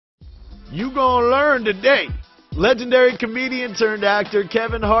You gonna learn today. Legendary comedian turned actor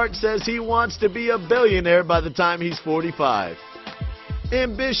Kevin Hart says he wants to be a billionaire by the time he's 45.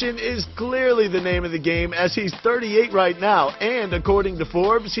 Ambition is clearly the name of the game, as he's 38 right now, and according to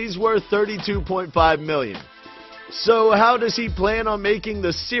Forbes, he's worth $32.5 million. So how does he plan on making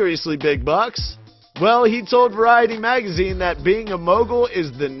the seriously big bucks? Well, he told Variety magazine that being a mogul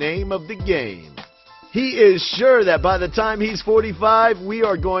is the name of the game. He is sure that by the time he's 45, we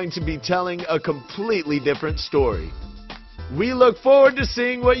are going to be telling a completely different story. We look forward to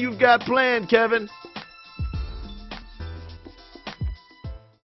seeing what you've got planned, Kevin.